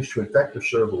manage to infect a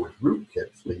server with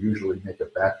rootkits, they usually make a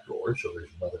backdoor, so there's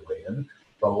another way in.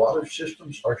 But a lot of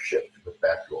systems are shipped with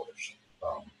backdoors.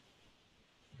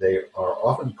 They are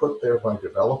often put there by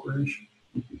developers,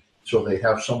 so they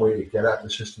have some way to get at the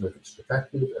system if it's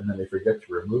defective, and then they forget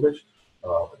to remove it.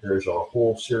 There's a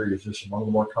whole series. This is one of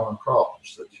the more common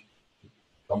problems, that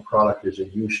some product is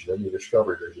in use, and then you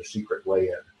discover there's a secret way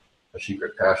in, a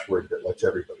secret password that lets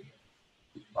everybody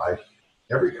in.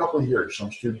 Every couple of years,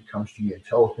 some student comes to me and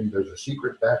tells me there's a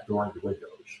secret backdoor into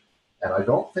Windows. And I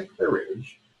don't think there is,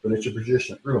 but it's a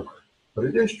persistent rumor. But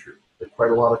it is true that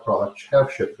quite a lot of products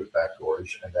have shipped with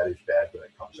backdoors, and that is bad when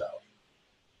it comes out.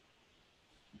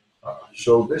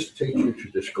 So this takes you to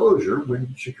disclosure.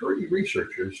 When security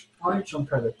researchers find some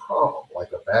kind of problem,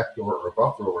 like a backdoor or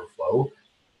buffer overflow,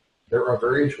 there are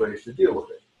various ways to deal with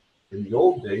it. In the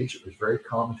old days, it was very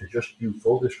common to just do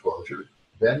full disclosure.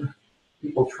 Then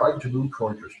people tried to move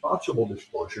towards responsible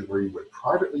disclosure, where you would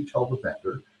privately tell the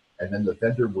vendor, and then the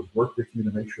vendor would work with you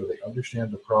to make sure they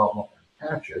understand the problem and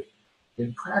patch it.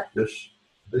 In practice,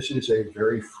 this is a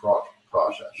very fraught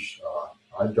process.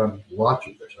 I've done lots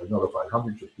of this. I've notified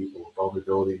hundreds of people of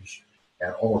vulnerabilities,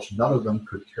 and almost none of them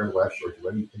could care less or do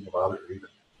anything about it or even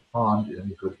respond in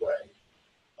any good way.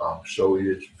 So it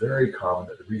is very common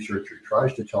that the researcher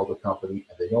tries to tell the company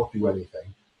and they don't do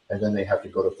anything, and then they have to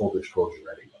go to full disclosure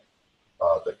anyway.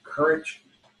 The current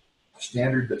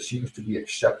standard that seems to be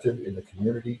accepted in the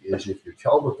community is if you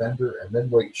tell the vendor and then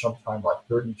wait sometime like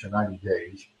 30 to 90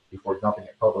 days before dumping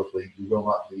it publicly, you will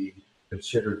not be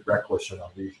considered reckless and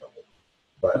unreasonable.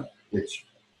 But it's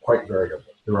quite variable.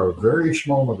 There are a very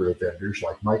small number of vendors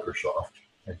like Microsoft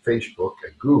and Facebook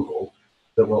and Google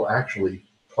that will actually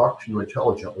talk to you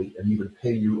intelligently and even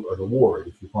pay you an award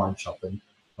if you find something.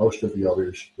 Most of the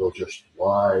others will just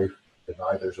lie,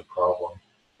 deny there's a problem,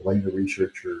 blame the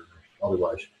researcher.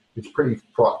 Otherwise, it's a pretty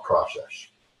fraught process.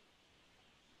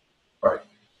 All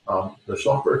right, the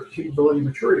software capability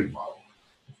maturity model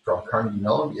from Carnegie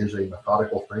Mellon is a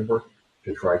methodical framework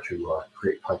to try to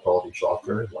create high-quality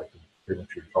software, like the pretty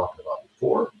much we were talking about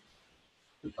before.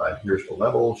 Here's the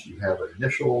levels. You have an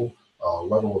initial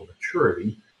level of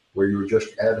maturity where you're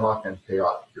just ad hoc and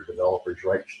chaotic. Your developers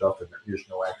write stuff and there is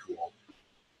no actual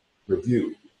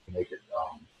review to make it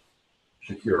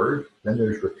secure. Then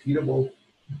there's repeatable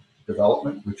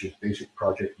development, which is basic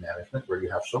project management, where you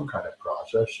have some kind of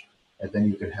process, and then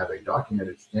you can have a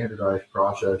documented, standardized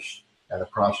process and a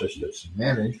process that's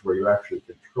managed where you actually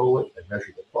control it and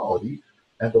measure the quality.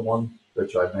 And the one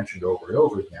that I've mentioned over and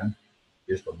over again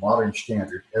is the modern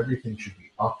standard. Everything should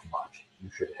be optimized. You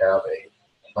should have a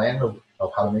plan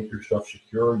of how to make your stuff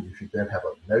secure. You should then have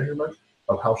a measurement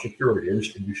of how secure it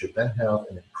is, and you should then have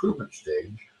an improvement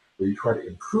stage where you try to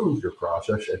improve your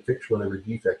process and fix whatever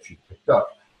defects you picked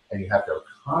up. And you have to have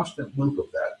a constant loop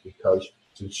of that, because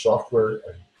since software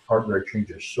and hardware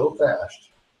changes so fast,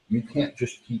 you can't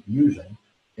just keep using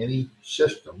any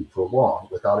system for long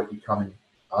without it becoming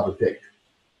out of date.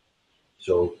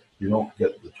 So you don't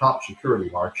get the top security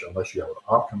marks unless you have an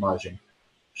optimizing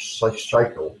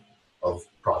cycle of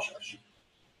process.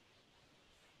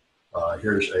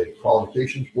 Here's a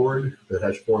qualifications board that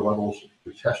has 4 levels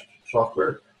to test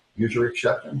software. User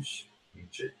acceptance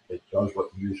means it does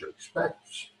what the user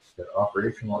expects. That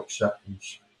operational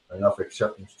acceptance, enough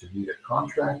acceptance to meet a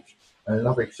contract, and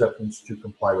enough acceptance to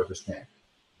comply with the standard.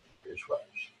 Here's what.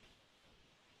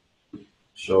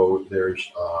 So there's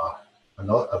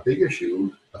a big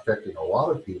issue affecting a lot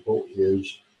of people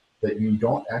is that you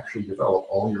don't actually develop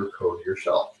all your code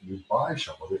yourself. You buy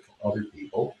some of it from other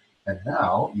people, and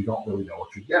now you don't really know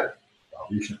what you're getting.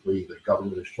 Recently, the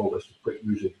government has told us to quit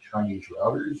using Chinese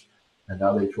routers, and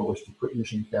now they told us to quit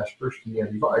using Kaspersky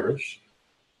antivirus,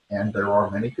 and there are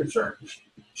many concerns.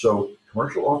 So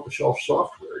commercial off-the-shelf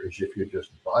software is if you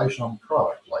just buy some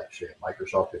product, like say a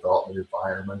Microsoft development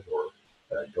environment or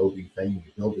an Adobe thing,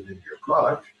 you build it into your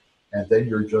product, and then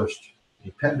you're just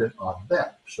dependent on them.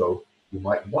 So you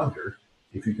might wonder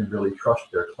if you can really trust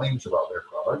their claims about their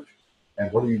product,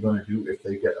 and what are you going to do if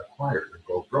they get acquired or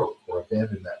go broke or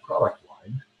abandon that product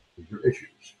line with your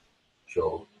issues?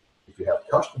 So if you have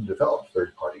custom developed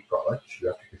third-party products, you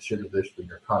have to consider this when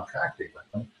you're contracting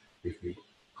with them. If you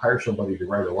hire somebody to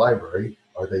write a library,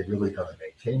 are they really going to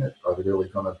maintain it? Are they really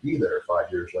going to be there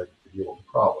 5 years later to deal with the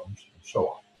problems, and so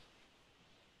on?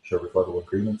 Service level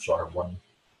agreements are one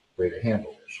way to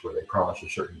handle this, where they promise a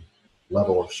certain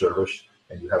level of service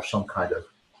and you have some kind of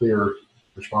clear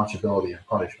responsibility and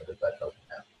punishment if that doesn't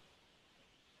happen.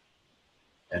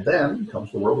 And then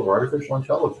comes the world of artificial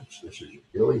intelligence. This is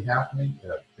really happening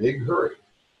in a big hurry.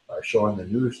 I saw in the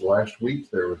news last week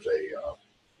there was a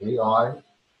AI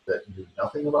that knew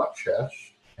nothing about chess,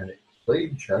 and it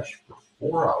played chess for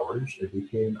 4 hours and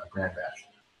became a grandmaster.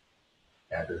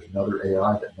 And there's another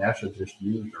AI that NASA just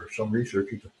used, or some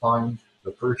researcher, to find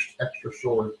the first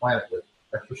extrasolar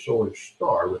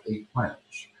star with 8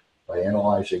 planets by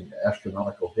analyzing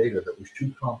astronomical data that was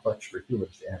too complex for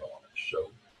humans to analyze.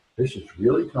 So this is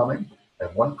really coming.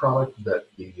 And one product that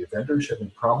the vendors have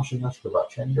been promising us for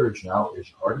about 10 years now is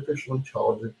an artificial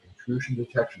intelligent intrusion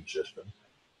detection system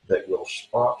that will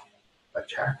spot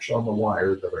attacks on the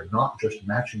wire that are not just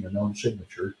matching a known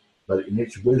signature, but in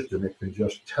its wisdom, it can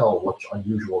just tell what's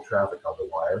unusual traffic on the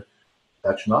wire.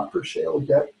 That's not for sale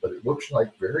yet, but it looks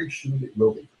like very soon it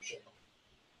will be for sale.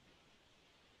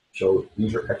 So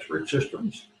these are expert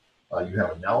systems. You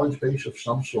have a knowledge base of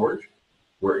some sort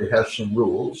where it has some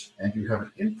rules, and you have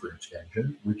an inference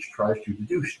engine which tries to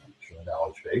deduce things from the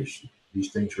knowledge base.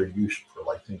 These things are used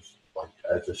for things like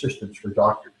as assistants for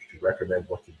doctors to recommend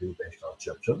what to do based on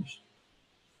symptoms.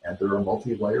 And there are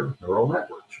multi-layer neural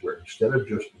networks where instead of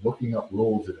just looking up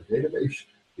rules in a database,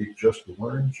 it just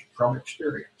learns from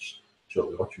experience.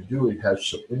 So what you do, it has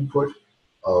some input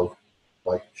of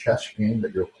like chess game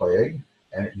that you're playing,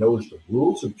 and it knows the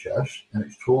rules of chess, and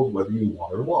it's told whether you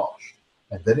won or lost.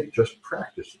 And then it just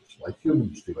practices like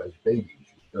humans do as babies.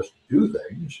 You just do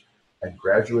things and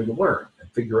gradually learn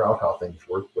and figure out how things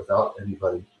work without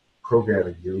anybody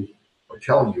programming you or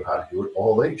telling you how to do it.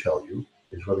 All they tell you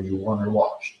is whether you won or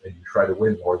lost, and you try to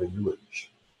win more than you lose.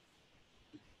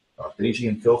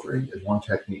 Bayesian filtering is one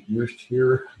technique used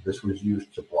here. This was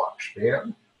used to block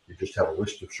spam. You just have a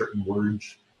list of certain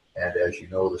words, and as you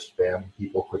know, the spam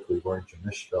people quickly learn to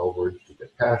misspell words to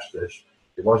get past this.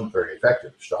 It wasn't very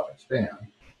effective at stopping spam,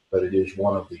 but it is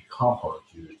one of the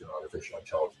components used in artificial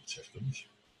intelligence systems.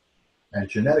 And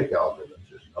genetic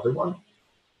algorithms is another one,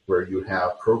 where you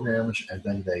have programs and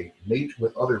then they mate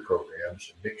with other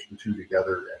programs and mix the two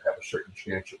together and have a certain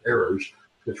chance of errors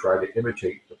to try to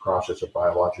imitate the process of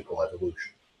biological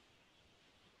evolution.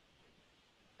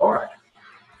 All right,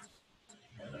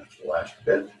 and that's the last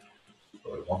bit. So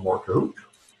one more Kahoot.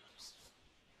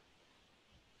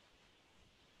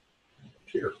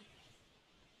 Here.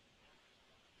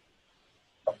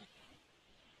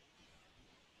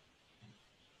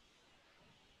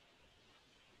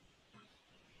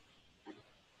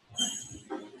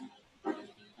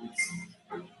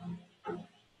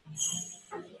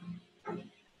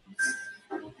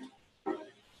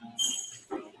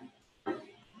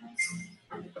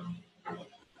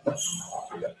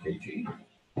 We got KG.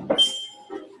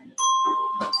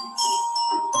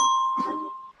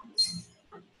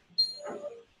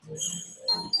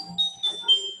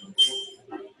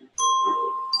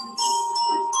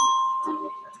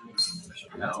 So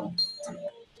now,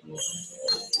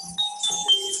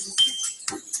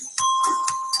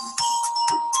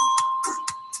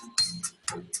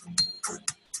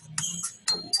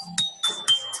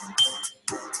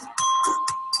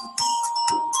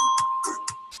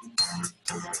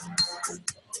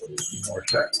 more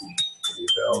seconds.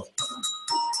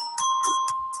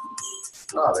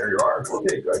 Ah, there you are.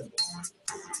 Okay, good.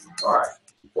 All right,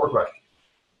 4 questions.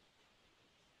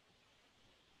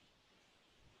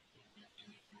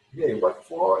 Okay, what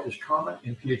flaw is common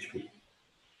in PHP?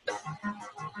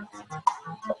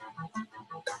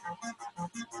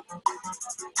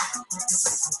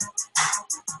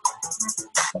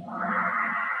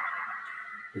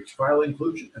 It's file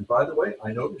inclusion. And by the way,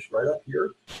 I noticed right up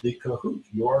here, the Kahoot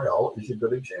URL is a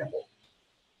good example.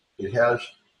 It has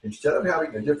instead of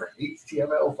having a different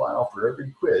HTML file for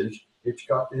every quiz, it's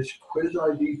got this quiz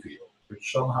ID field,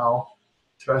 which somehow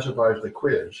specifies the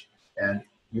quiz. And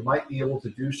you might be able to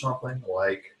do something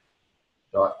like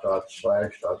 ///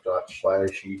 etc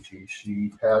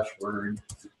password.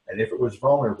 And if it was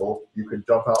vulnerable, you could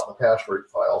dump out the password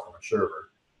file from a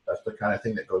server. That's the kind of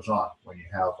thing that goes on when you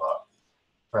have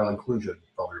file inclusion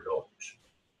vulnerabilities.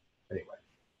 Anyway.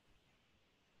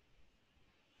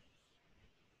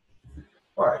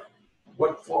 All right.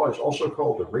 What flaw is also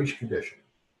called a race condition?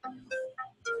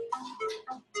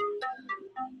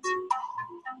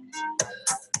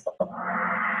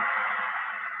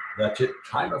 That's it.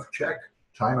 Time of check,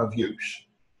 time of use.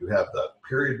 You have the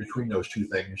period between those two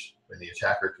things when the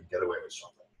attacker can get away with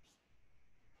something.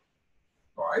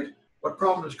 All right. What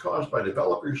problem is caused by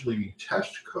developers leaving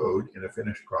test code in a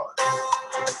finished product?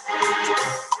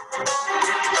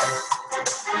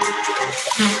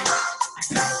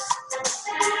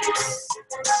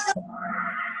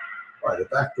 All right, a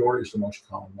backdoor is the most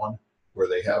common one, where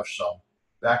they have some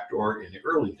backdoor in the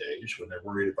early days when they're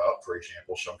worried about, for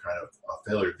example, some kind of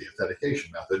failure of the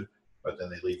authentication method, but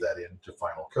then they leave that in to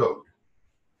final code.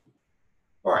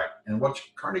 All right, and what's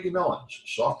Carnegie Mellon's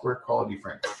software quality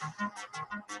framework?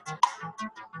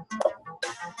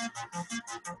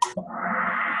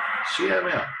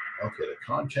 CMM. Okay, the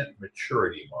content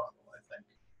maturity model, I think.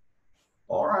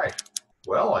 All right.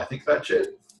 Well, I think that's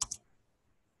it.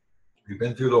 We've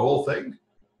been through the whole thing.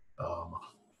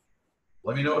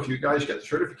 Let me know if you guys get the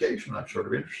certification. I'm sort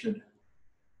of interested.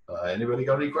 Anybody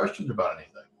got any questions about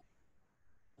anything?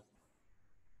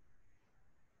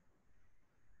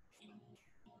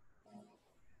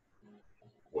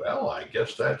 Well, I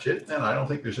guess that's it then. I don't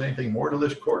think there's anything more to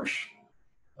this course.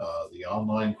 The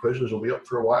online quizzes will be up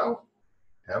for a while.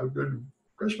 Have a good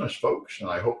Christmas, folks, and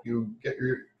I hope you get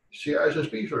your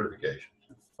CISSP certification.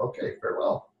 Okay,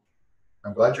 farewell.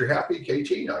 I'm glad you're happy,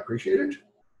 KT. I appreciate it.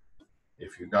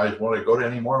 If you guys want to go to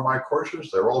any more of my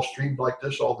courses, they're all streamed like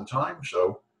this all the time,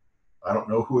 so I don't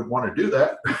know who would want to do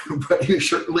that, but you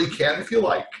certainly can if you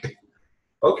like.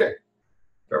 Okay,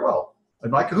 farewell.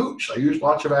 And my cahoots, I use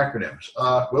lots of acronyms.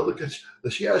 Will the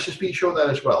CISSP show that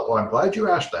as well? Well, I'm glad you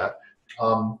asked that.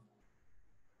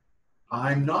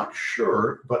 I'm not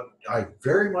sure, but I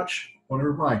very much want to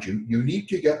remind you, you need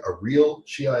to get a real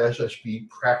CISSP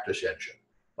practice engine,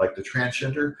 like the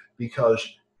Transcender,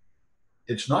 because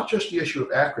it's not just the issue of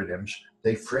acronyms.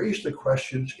 They phrase the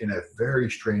questions in a very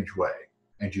strange way,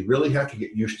 and you really have to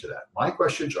get used to that. My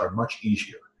questions are much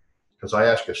easier because I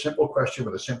ask a simple question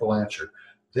with a simple answer.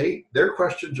 Their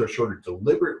questions are sort of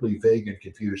deliberately vague and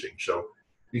confusing, so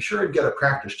be sure and get a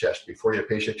practice test before you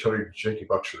pay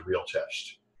 $650 for the real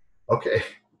test. Okay,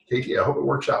 Katie, I hope it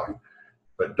works out.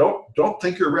 But don't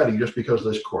think you're ready just because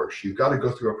of this course. You've got to go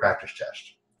through a practice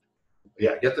test.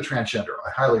 Yeah, get the Transcender.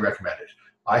 I highly recommend it.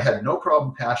 I had no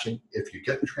problem passing if you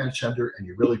get the Transcender and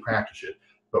you really practice it,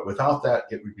 but without that,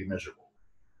 it would be miserable.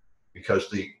 Because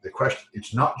the question,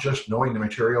 it's not just knowing the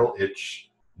material, it's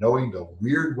knowing the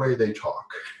weird way they talk.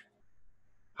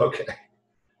 Okay.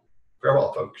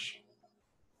 Farewell, folks.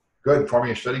 Good.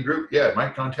 Forming a study group? Yeah, I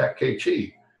might contact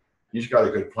KT. He's got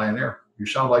a good plan there. You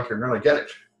sound like you're going to get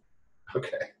it.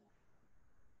 Okay.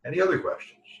 Any other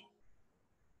questions?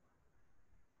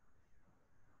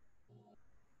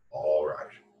 All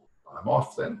right. I'm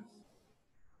off then.